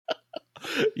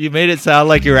You made it sound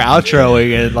like you were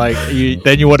outroing and like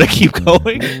then you want to keep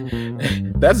going.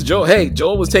 That's Joel. Hey,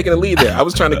 Joel was taking the lead there. I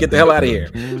was trying to get the hell out of here.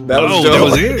 That was Joel. That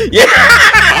was it. Yeah.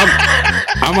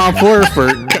 I'm on board for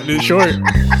cutting it short.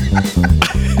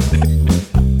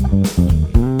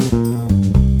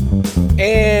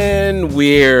 And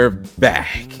we're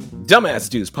back. Dumbass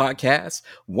Dudes Podcast.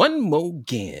 One more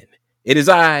again. It is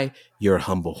I, your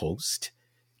humble host,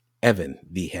 Evan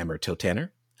the Hammer Totaner.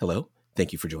 Hello.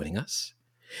 Thank you for joining us.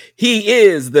 He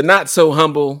is the not so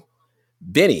humble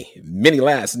Benny. Many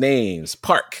last names.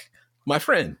 Park. My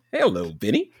friend. Hello,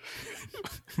 Benny.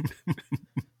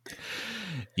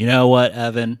 You know what,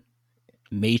 Evan?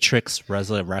 Matrix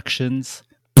Resurrections.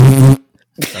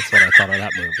 That's what I thought of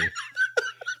that movie.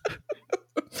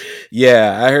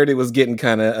 Yeah, I heard it was getting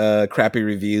kind of crappy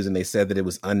reviews, and they said that it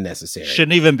was unnecessary.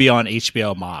 Shouldn't even be on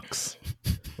HBO Max.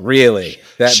 Really?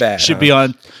 That bad? Should be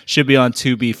on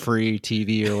Tubi Free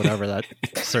TV or whatever that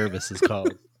service is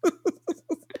called.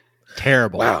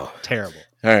 Terrible. Wow. Terrible.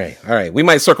 All right. We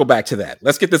might circle back to that.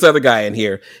 Let's get this other guy in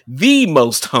here. The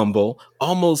most humble,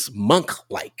 almost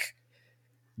monk-like,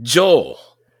 Joel,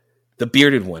 the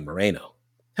bearded one, Moreno.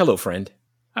 Hello, friend.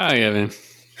 Hi, Evan.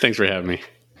 Thanks for having me.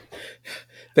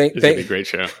 This is a great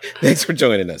show. Thanks for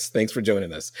joining us.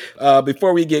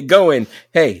 Before we get going,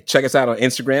 hey, check us out on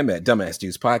Instagram at Dumbass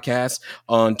Dudes Podcast,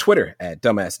 on Twitter at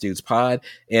Dumbass Dudes Pod,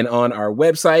 and on our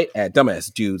website at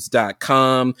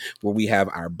dumbassdudes.com, where we have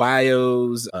our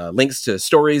bios, links to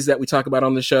stories that we talk about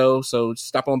on the show. So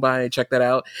stop on by and check that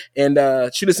out. And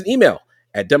shoot us an email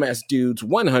at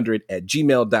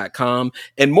dumbassdudes100@gmail.com.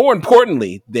 And more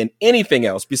importantly than anything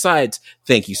else, besides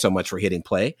thank you so much for hitting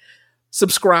play,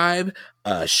 subscribe,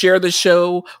 share the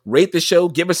show, rate the show,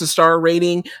 give us a star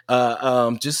rating.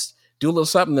 Just do a little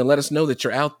something and let us know that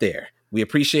you're out there. We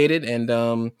appreciate it. And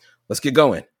let's get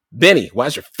going. Benny, why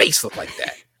does your face look like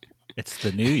that? It's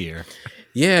the new year.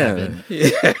 Yeah.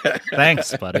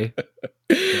 Thanks, buddy.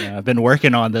 I've been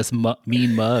working on this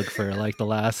mean mug for like the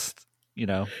last,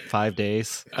 5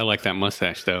 days. I like that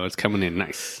mustache, though. It's coming in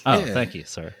nice. Oh, yeah. Thank you,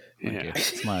 sir. Thank you.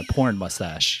 It's my porn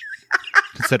mustache.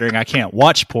 Considering I can't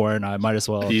watch porn, I might as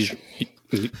well. You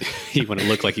want to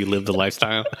look like you live the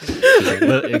lifestyle.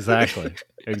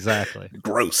 Exactly.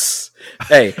 Gross.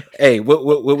 Hey,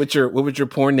 what would your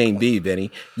porn name be,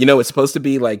 Benny? It's supposed to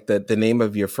be like the name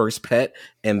of your first pet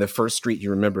and the first street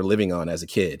you remember living on as a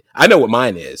kid. I know what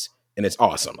mine is, and it's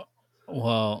awesome.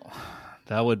 Well,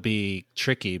 that would be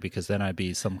tricky because then I'd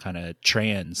be some kind of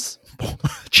trans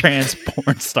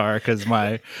porn star because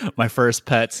my first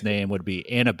pet's name would be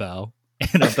Annabelle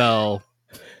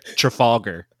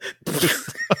Trafalgar.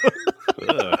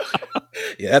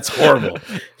 Yeah, that's horrible.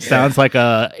 Sounds like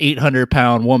a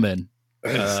 800-pound woman.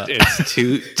 It's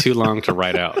too long to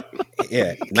write out.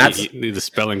 Yeah, the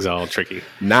spelling's all tricky.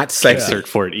 Not sexy. Search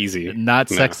for it easy. Not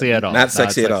sexy at all. Not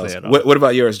sexy at all. What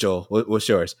about yours, Joel? What's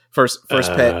yours? First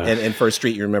pet and first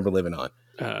street you remember living on?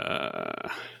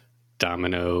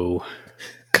 Domino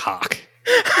Cock.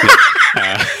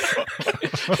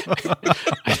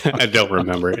 I don't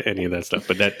remember any of that stuff,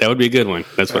 but that would be a good one.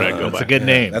 That's what I'd go by. That's a good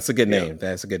name. That's a good name.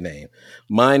 That's a good name.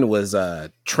 Mine was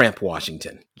Tramp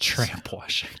Washington. Tramp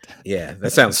Washington. Yeah,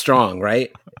 that sounds strong,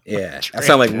 right? Yeah, that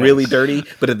sounds like really dirty,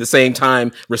 but at the same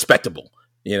time respectable.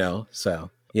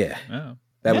 So yeah,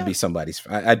 that would be somebody's.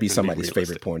 I'd be somebody's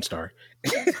favorite porn star.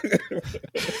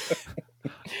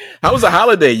 How was the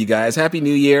holiday, you guys? Happy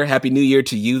New Year. Happy New Year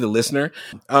to you, the listener.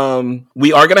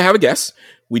 We are going to have a guest.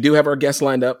 We do have our guests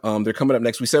lined up. They're coming up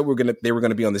next. We said they were going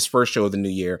to be on this first show of the new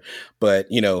year, but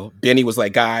Benny was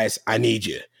like, guys, I need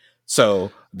you.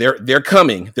 So they're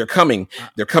coming. They're coming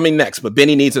next, but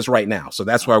Benny needs us right now. So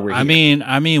that's why we're here.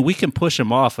 I mean, we can push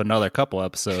him off another couple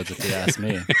episodes if you ask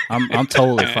me. I'm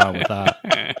totally fine with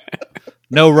that.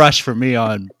 No rush for me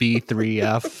on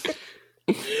B3F.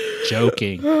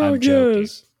 Joking. I'm joking.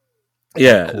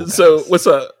 Yeah. Cool, so what's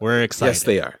up? We're excited. Yes,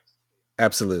 they are.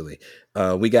 Absolutely.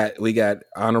 We got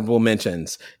honorable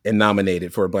mentions and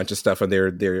nominated for a bunch of stuff on their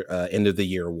end of the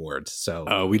year awards.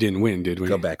 So we didn't win, did we?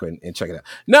 Go back and check it out.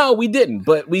 No, we didn't,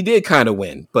 but we did kind of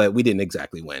win, but we didn't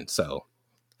exactly win. So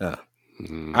it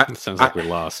sounds like we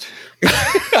lost.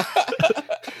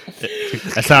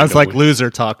 That sounds like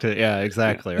loser talk to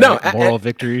exactly. Right? No, moral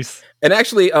victories. And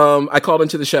actually, I called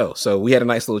into the show, so we had a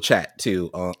nice little chat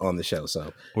too on the show.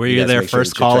 So were you their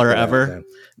first caller ever?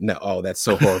 No, oh, that's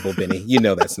so horrible, Benny.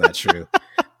 That's not true.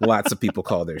 Lots of people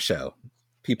call their show.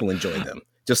 People enjoy them,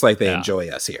 just like they enjoy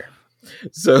us here.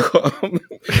 So,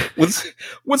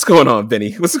 what's going on,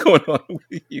 Benny? What's going on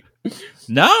with you?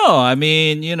 No, I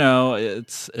mean,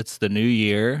 it's the new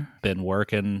year. Been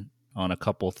working on a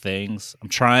couple things. I'm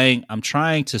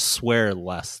trying to swear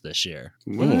less this year.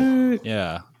 What?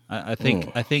 Yeah. I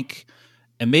think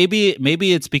and maybe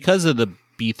it's because of the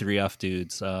B3F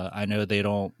dudes. I know they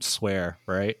don't swear,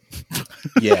 right?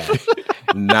 Yeah.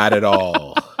 Not at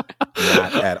all.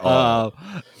 Not at all.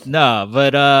 No,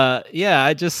 but yeah,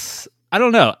 I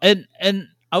don't know. And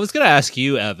I was gonna ask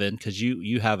you, Evan, because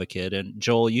you have a kid, and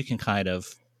Joel, you can kind of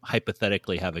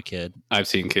hypothetically have a kid. I've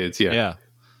seen kids. Yeah. Yeah.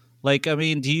 Like, I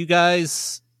mean, do you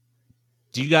guys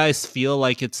feel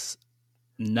like it's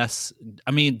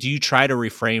I mean, do you try to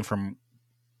refrain from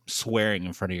swearing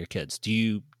in front of your kids? Do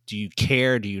you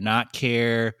care? Do you not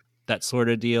care? That sort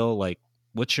of deal. Like,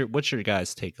 what's your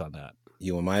guys' take on that?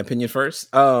 You want my opinion first?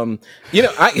 I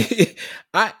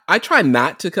try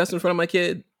not to cuss in front of my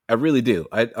kid. I really do.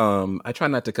 I try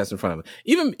not to cuss in front of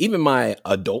him. Even my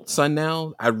adult son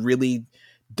now, I really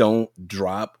don't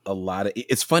drop a lot of.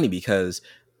 It's funny because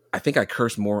I think I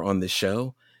curse more on this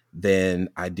show than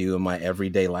I do in my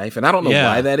everyday life, and I don't know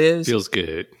why that is. Feels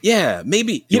good. Yeah,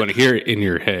 maybe you want to hear it in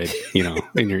your head,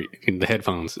 in the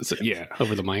headphones. So, yeah,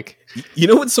 over the mic. You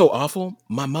know what's so awful?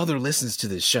 My mother listens to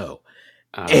this show.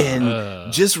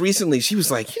 And just recently she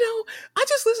was like, I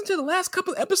just listened to the last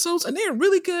couple of episodes and they're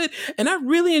really good. And I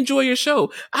really enjoy your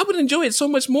show. I would enjoy it so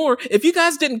much more if you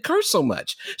guys didn't curse so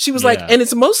much. She was like, and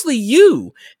it's mostly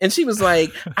you. And she was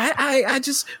like,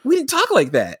 we didn't talk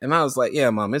like that. And I was like, yeah,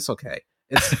 Mom, it's okay.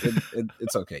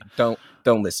 It's okay.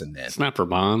 Don't listen then. It's not for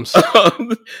moms.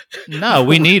 No,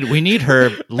 we need her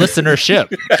listenership.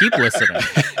 Keep listening.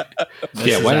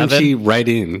 Yeah, why didn't she write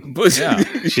in? Yeah.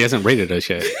 She hasn't rated us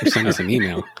yet. Send us an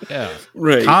email. Yeah.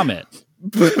 Right. Comment.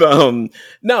 But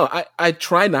no, I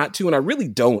try not to, and I really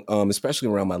don't, especially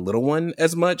around my little one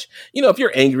as much. If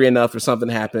you're angry enough or something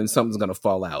happens, something's gonna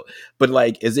fall out. But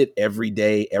like, is it every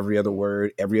day, every other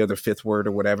word, every other fifth word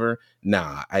or whatever?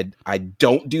 Nah, I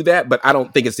don't do that, but I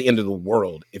don't think it's the end of the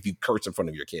world if you curse in front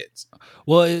of your kids.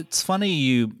 Well, it's funny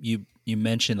you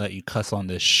mentioned that you cuss on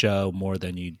this show more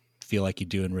than you feel like you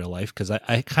do in real life, because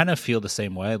I kind of feel the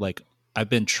same way. Like, I've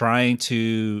been trying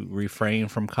to refrain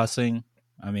from cussing.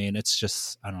 I mean, it's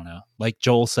just, I don't know. Like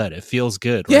Joel said, it feels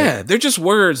good. Right? Yeah, they're just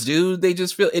words, dude. They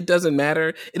just feel, it doesn't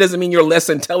matter. It doesn't mean you're less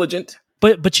intelligent.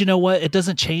 But you know what? It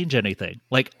doesn't change anything.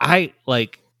 Like, I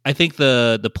think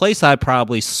the place I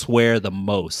probably swear the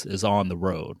most is on the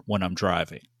road when I'm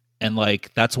driving. And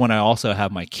like, that's when I also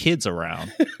have my kids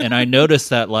around. And I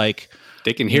noticed that like,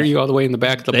 they can hear you all the way in the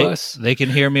back of the bus. They can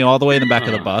hear me all the way in the back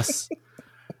of the bus.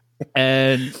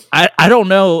 And I don't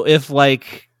know if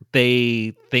like,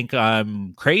 they think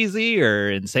I'm crazy or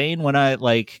insane when I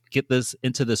like get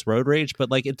into this road rage,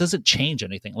 but like, it doesn't change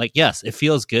anything. Like, yes, it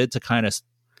feels good to kind of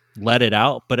let it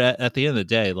out, but at the end of the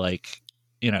day, like,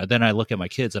 then I look at my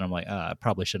kids and I'm like, I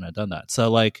probably shouldn't have done that. So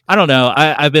like, I don't know.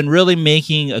 I've been really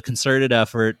making a concerted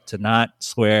effort to not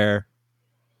swear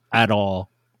at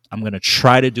all. I'm going to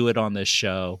try to do it on this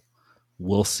show.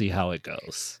 We'll see how it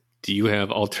goes. Do you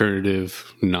have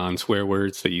alternative non-swear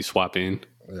words that you swap in?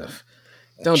 Ugh.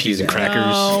 Don't cheese do and that.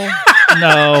 crackers.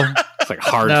 No. It's like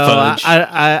hard fudge.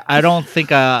 I don't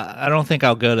think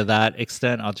I'll go to that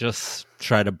extent. I'll just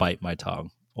try to bite my tongue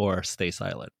or stay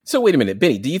silent. So wait a minute,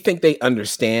 Benny, do you think they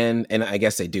understand? And I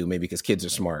guess they do, maybe because kids are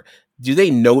smart. Do they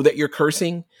know that you're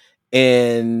cursing?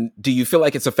 And do you feel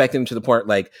like it's affecting them to the point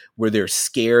like where they're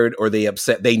scared or they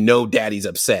upset? They know daddy's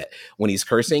upset when he's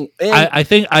cursing. And I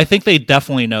think they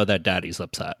definitely know that daddy's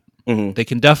upset. Mm-hmm. They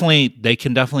can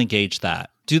definitely gauge that.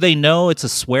 Do they know it's a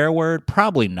swear word?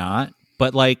 Probably not.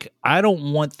 But like, I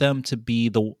don't want to be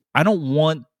the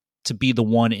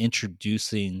one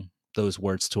introducing those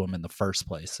words to them in the first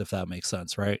place, if that makes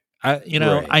sense, right? Right.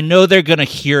 I know they're gonna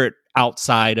hear it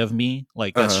outside of me,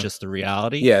 like that's just the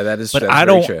reality. Yeah, that is. But that's I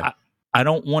very don't. true. I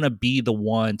don't want to be the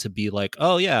one to be like,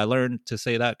 oh yeah, I learned to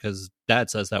say that because Dad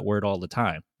says that word all the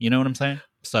time. You know what I'm saying?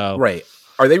 So right.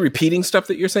 Are they repeating stuff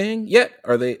that you're saying yet?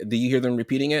 Do you hear them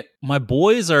repeating it? My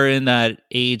boys are in that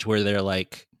age where they're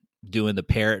like doing the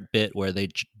parrot bit where they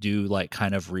do like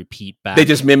kind of repeat back. They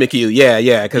just mimic you. Yeah.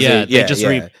 They just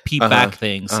repeat back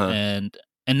things. And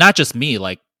not just me,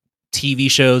 like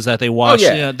TV shows that they watch.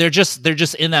 Oh, yeah. They're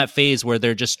just in that phase where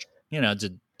they're just,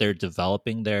 they're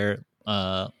developing their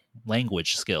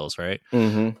language skills. Right.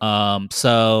 Mm-hmm.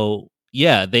 So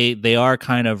yeah, they are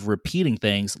kind of repeating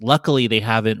things. Luckily, they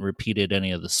haven't repeated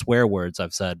any of the swear words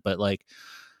I've said, but like,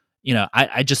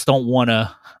 I just don't want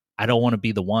to. I don't want to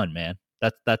be the one, man.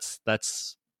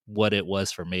 That's what it was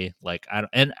for me. Like,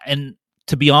 and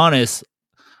to be honest,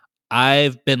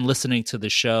 I've been listening to the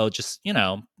show just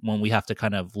when we have to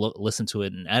kind of listen to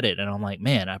it and edit, and I'm like,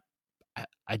 man,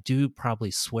 I do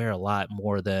probably swear a lot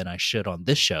more than I should on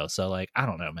this show. So like, I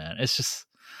don't know, man. It's just.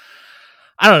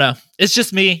 I don't know. It's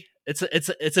just me.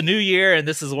 It's a new year, and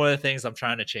this is one of the things I'm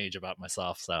trying to change about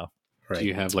myself. So, Do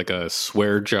you have like a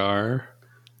swear jar?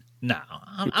 no,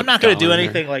 I'm not going to do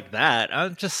anything like that.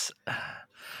 I'm just,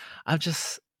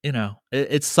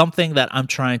 it's something that I'm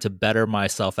trying to better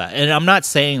myself at, and I'm not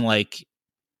saying like,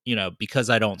 because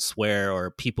I don't swear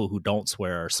or people who don't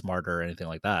swear are smarter or anything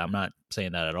like that. I'm not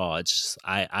saying that at all. It's just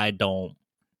I don't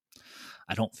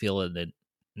feel the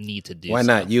need to do. Why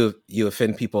not? You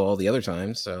offend people all the other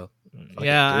times, so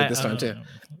yeah, do it this time too.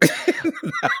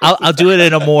 I'll do it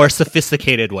in a more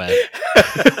sophisticated way.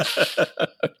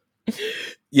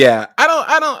 Yeah, I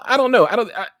don't know.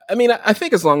 I mean, I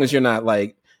think as long as you're not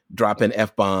like dropping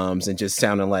F-bombs and just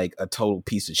sounding like a total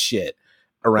piece of shit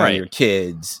around your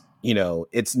kids,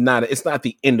 it's not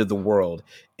the end of the world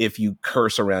if you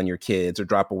curse around your kids or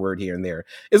drop a word here and there.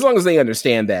 As long as they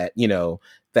understand that,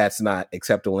 that's not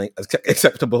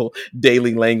acceptable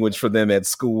daily language for them at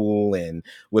school and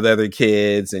with other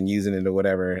kids and using it or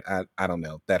whatever. I don't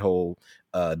know, that whole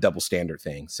double standard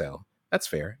thing. So that's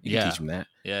fair. You can teach them that.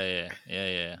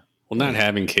 Yeah. Well, not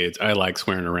having kids, I like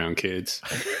swearing around kids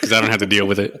because I don't have to deal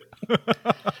with it.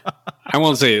 I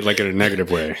won't say it like in a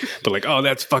negative way, but like, oh,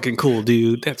 that's fucking cool,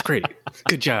 dude. That's great.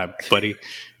 Good job, buddy.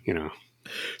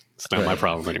 It's not my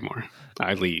problem anymore.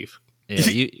 I leave. Yeah,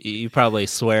 you probably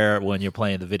swear when you're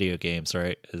playing the video games,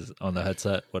 right? Is on the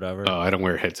headset, whatever. Oh, I don't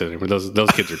wear a headset anymore.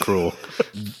 Those kids are cruel.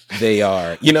 They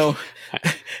are.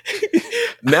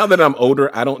 Now that I'm older,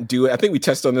 I don't do it. I think we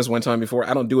touched on this one time before.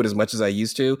 I don't do it as much as I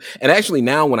used to. And actually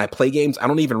now when I play games, I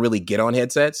don't even really get on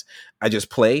headsets. I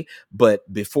just play.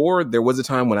 But before, there was a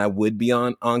time when I would be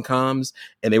on comms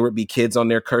and there would be kids on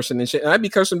there cursing and shit. And I'd be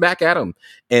cursing back at them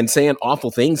and saying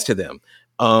awful things to them.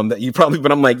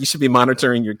 But I'm like, you should be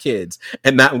monitoring your kids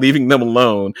and not leaving them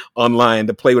alone online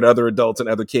to play with other adults and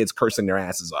other kids cursing their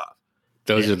asses off.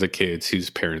 Those are the kids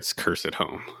whose parents curse at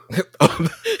home.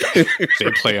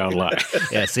 They play online.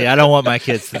 Yeah, see, I don't want my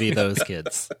kids to be those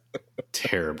kids.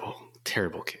 Terrible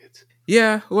kids.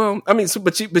 Yeah, well, I mean,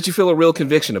 but you feel a real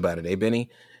conviction about it, eh,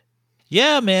 Benny?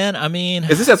 Yeah, man. I mean,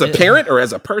 is this as a parent or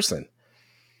as a person?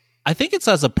 I think it's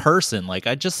as a person. Like,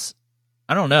 I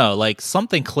don't know. Like,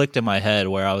 something clicked in my head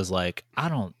where I was like, I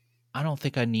don't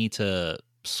think I need to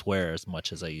swear as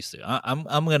much as I used to.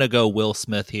 I'm gonna go Will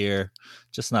Smith here,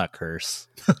 just not curse.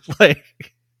 Like,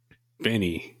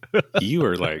 Benny, you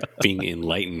are like being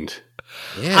enlightened.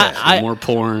 Yeah, more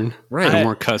porn, right? No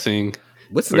more cussing.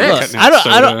 What's next?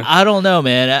 I don't know,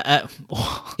 man.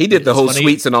 He did the whole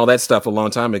sweets and all that stuff a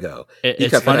long time ago.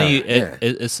 It's funny.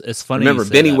 It's funny. Remember,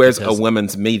 Benny wears a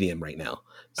women's medium right now,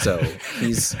 so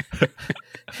he's.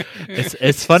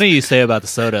 It's funny you say about the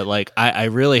soda. Like, I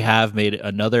really have made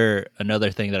another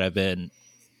thing that I've been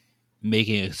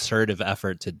making an assertive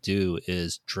effort to do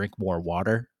is drink more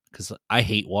water, because I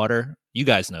hate water. You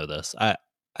guys know this. I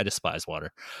despise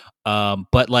water.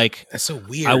 But like, that's so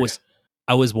weird.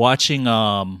 I was watching.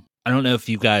 I don't know if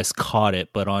you guys caught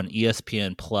it, but on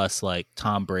ESPN Plus, like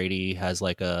Tom Brady has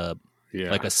like a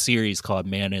series called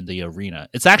Man in the Arena.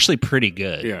 It's actually pretty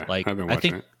good. Yeah, like I've been watching I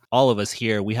think it. All of us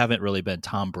here, we haven't really been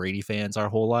Tom Brady fans our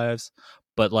whole lives,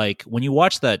 but like when you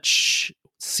watch that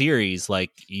series, like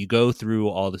you go through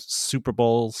all the Super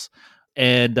Bowls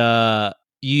and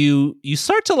you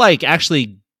start to like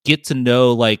actually get to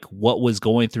know like what was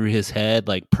going through his head,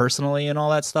 like personally and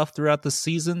all that stuff throughout the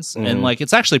seasons. Mm-hmm. And like,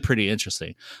 it's actually pretty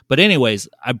interesting. But anyways,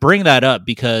 I bring that up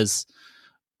because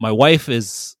my wife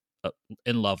is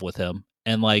in love with him.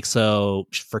 And like, so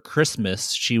for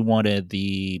Christmas, she wanted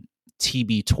the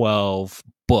TB12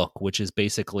 book, which is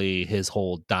basically his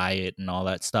whole diet and all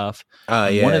that stuff. Yeah.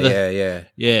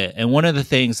 And one of the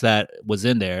things that was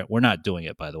in there, we're not doing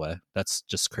it, by the way. That's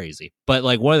just crazy. But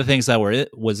like one of the things that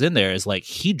was in there is like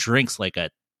he drinks like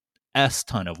a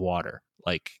ton of water.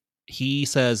 Like he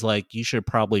says like you should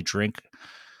probably drink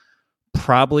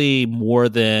more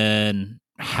than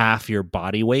half your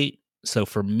body weight. So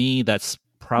for me, that's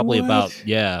probably about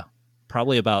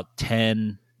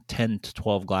 10 to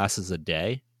 12 glasses a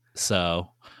day. So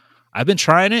I've been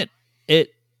trying it.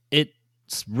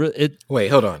 Wait,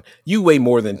 hold on. You weigh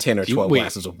more than 10 or 12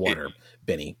 glasses of water,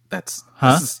 Benny. I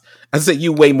said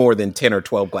you weigh more than 10 or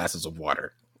 12 glasses of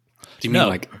water. Do you mean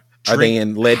like are they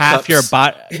in lead half cups? Your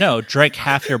body? No, drink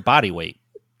half your body weight.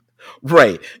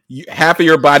 Right. Half of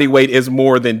your body weight is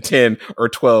more than 10 or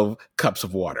 12 cups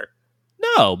of water.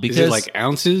 No, because is it like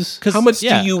ounces? How much do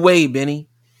you weigh, Benny?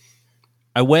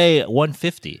 I weigh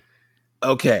 150.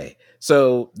 Okay.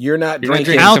 So you're not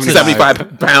drinking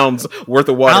 75 pounds worth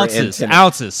of water.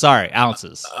 Ounces. Sorry,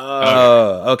 ounces.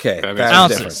 Oh, okay.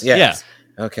 Ounces. Yes.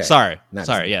 Yeah. Okay. Sorry. Not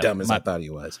Sorry. as dumb as I thought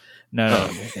he was. No.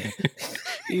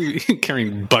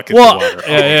 Carrying buckets of water.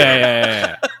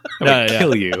 Yeah. That would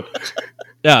kill you.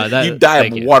 No, you die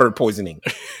of water poisoning.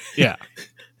 Yeah.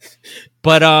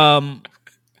 But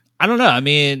I don't know. I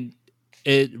mean,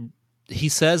 he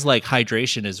says like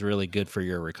hydration is really good for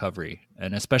your recovery,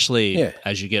 and especially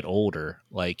as you get older,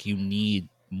 like you need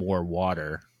more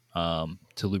water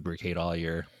to lubricate all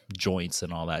your joints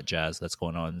and all that jazz that's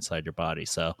going on inside your body.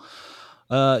 So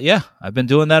I've been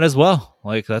doing that as well.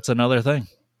 Like that's another thing.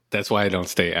 That's why I don't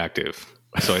stay active,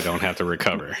 so I don't have to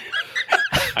recover.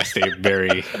 I stay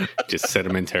very just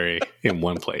sedimentary in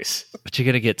one place. But you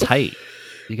got to get tight.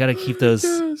 You got to keep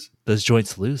those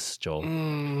joints loose,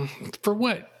 Joel. For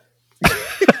what?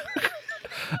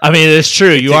 I mean, it's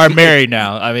true. You are married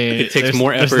now. I mean, it takes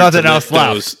more effort. There's nothing else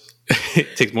left.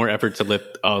 It takes more effort to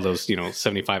lift all those,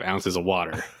 75 ounces of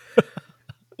water.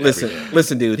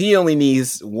 Listen, dude. He only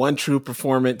needs one true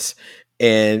performance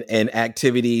and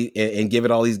activity and give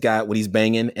it all he's got when he's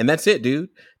banging, and that's it, dude.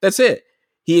 That's it.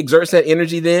 He exerts that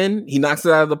energy, then he knocks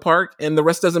it out of the park, and the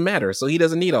rest doesn't matter. So he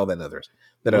doesn't need all that others.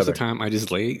 Most of the time, I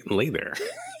just lay there.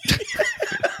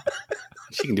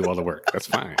 She can do all the work. That's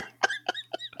fine.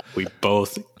 We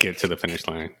both get to the finish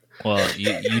line. Well,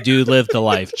 you do live the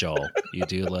life, Joel. You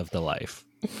do live the life.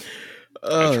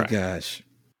 Oh gosh.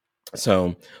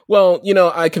 So, well,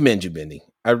 I commend you, Bendy.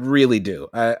 I really do.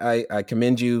 I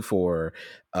commend you for,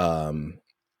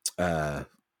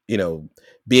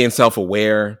 being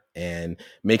self-aware and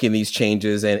making these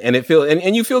changes,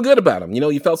 and you feel good about them.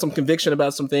 You felt some conviction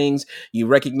about some things. You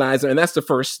recognize them, and that's the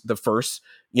first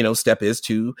step is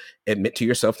to admit to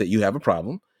yourself that you have a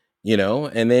problem.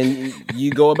 And then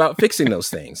you go about fixing those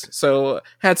things. So,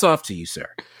 hats off to you, sir.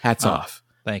 Hats off.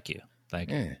 Thank you.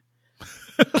 Yeah.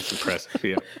 That's impressive.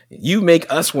 Yeah. You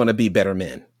make us want to be better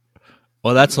men.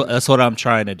 Well, that's what I'm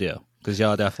trying to do, because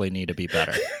y'all definitely need to be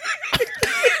better.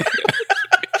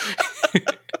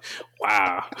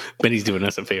 Wow. Benny's doing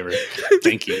us a favor.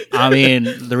 Thank you. I mean,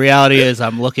 the reality is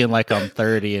I'm looking like I'm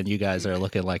 30 and you guys are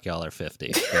looking like y'all are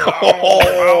 50. So.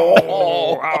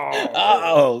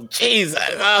 Oh, Jesus.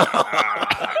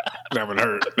 That would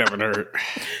hurt.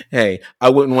 Hey, I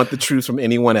wouldn't want the truth from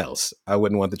anyone else. I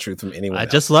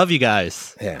just love you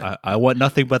guys. Yeah. I want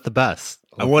nothing but the best.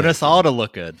 I want us all to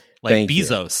look good. Like Thank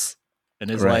Bezos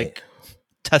and his like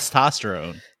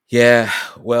testosterone. Yeah.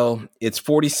 Well, it's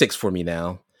 46 for me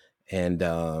now. And,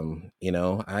 I'm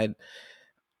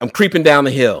creeping down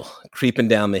the hill.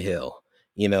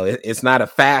 It's not a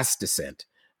fast descent,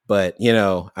 but,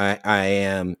 I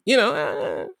am,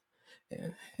 it's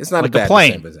not like a bad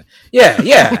plane. descent.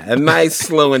 Yeah. A nice,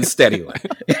 slow and steady one.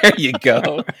 There you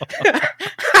go.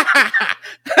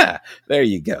 There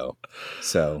you go.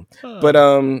 So, but,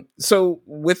 so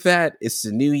with that, it's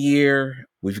the new year.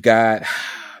 We've got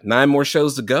 9 more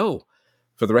shows to go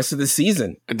for the rest of the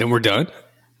season. And then we're done?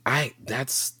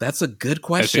 That's a good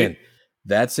question.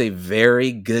 That's a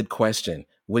very good question.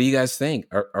 What do you guys think?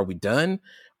 Are we done?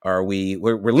 We're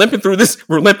limping through this.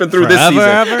 We're limping through this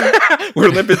season. We're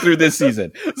limping through this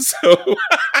season. So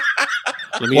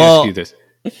let me ask you this.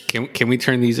 Can we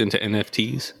turn these into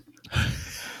NFTs?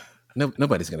 No,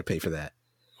 nobody's going to pay for that.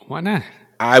 Why not?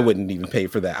 I wouldn't even pay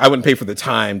for that. I wouldn't pay for the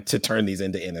time to turn these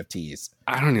into NFTs.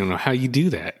 I don't even know how you do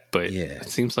that, but it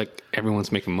seems like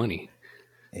everyone's making money.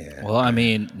 Yeah. Well, I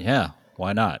mean,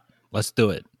 why not? Let's do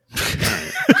it.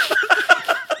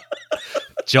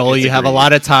 Joel, you have a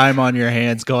lot of time on your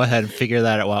hands. Go ahead and figure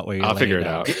that out while you're I'll figure it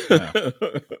out. Yeah.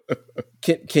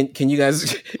 Can you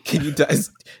guys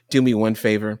do me one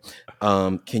favor?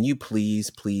 Can you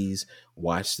please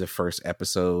watch the first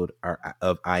episode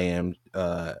of I Am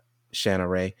Shanna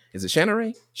Ray? Is it Shanna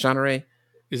Ray? Shauna Ray?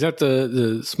 Is that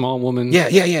the small woman? Yeah.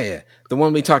 The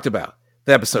one we talked about.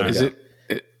 The episode. Is it?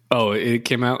 Oh, it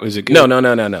came out? Is it good?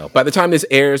 No. By the time this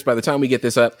airs, by the time we get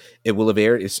this up, it will have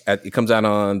aired. It comes out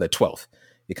on the 12th.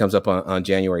 It comes up on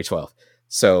January 12th.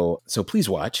 So please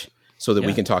watch so that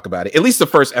we can talk about it. At least the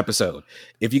first episode.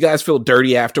 If you guys feel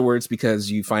dirty afterwards because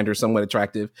you find her somewhat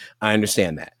attractive, I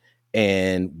understand that.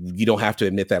 And you don't have to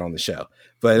admit that on the show.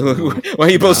 But why are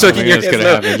you both shaking your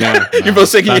heads? You're both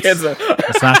shaking your heads.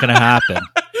 It's not going to happen.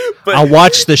 But I'll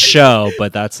watch the show,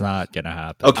 but that's not going to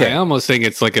happen. Okay. I almost think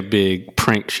it's like a big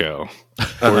prank show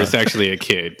where it's actually a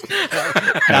kid.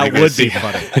 That would be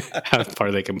funny. How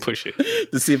far they can push it.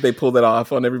 To see if they pull that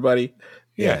off on everybody.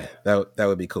 Yeah, that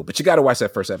would be cool. But you got to watch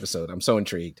that first episode. I'm so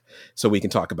intrigued so we can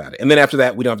talk about it. And then after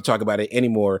that, we don't have to talk about it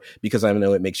anymore because I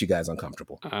know it makes you guys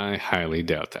uncomfortable. I highly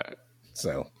doubt that.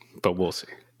 But we'll see.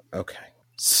 Okay.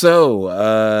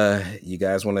 So, you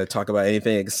guys want to talk about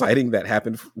anything exciting that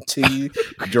happened to you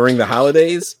during the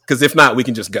holidays? Because if not, we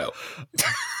can just go.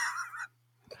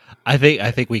 I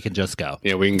think we can just go.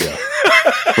 Yeah, we can go.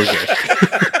 We're good.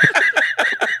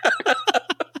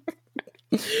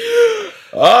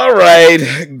 All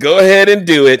right, go ahead and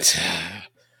do it.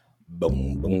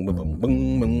 Boom, boom, boom, boom,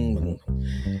 boom, boom, boom.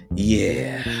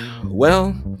 Yeah.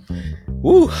 Well,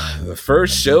 the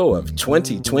first show of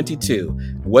 2022.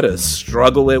 What a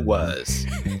struggle it was.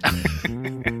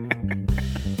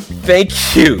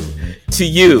 Thank you to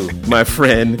you, my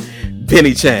friend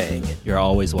Benny Chang. You're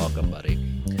always welcome, buddy.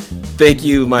 Thank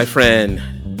you, my friend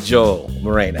Joel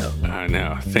Moreno.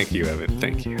 No, thank you, Evan.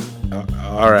 Thank you.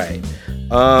 All right.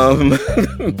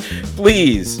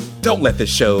 Please don't let the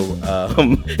show.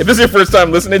 If this is your first time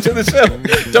listening to the show,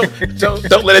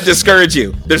 don't let it discourage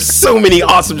you. There's so many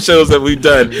awesome shows that we've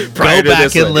done prior to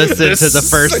this one. Go back and listen to the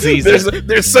first season.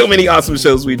 There's so many awesome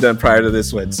shows we've done prior to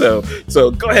this one. So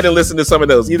go ahead and listen to some of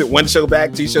those. Either one show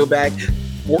back, 2 show back,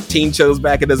 14 shows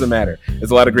back. It doesn't matter.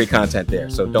 There's a lot of great content there,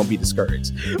 so don't be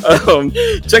discouraged.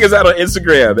 Check us out on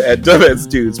Instagram at Dumbass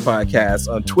Dudes Podcast,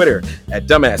 on Twitter at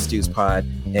Dumbass Dudes Pod,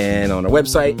 and on our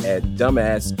website at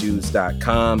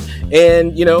dumbassdudes.com.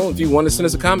 And, if you want to send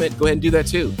us a comment, go ahead and do that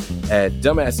too at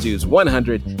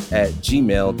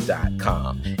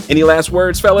dumbassdudes100@gmail.com. Any last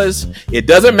words, fellas? It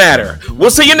doesn't matter.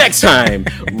 We'll see you next time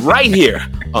right here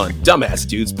on Dumbass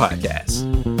Dudes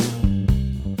Podcast.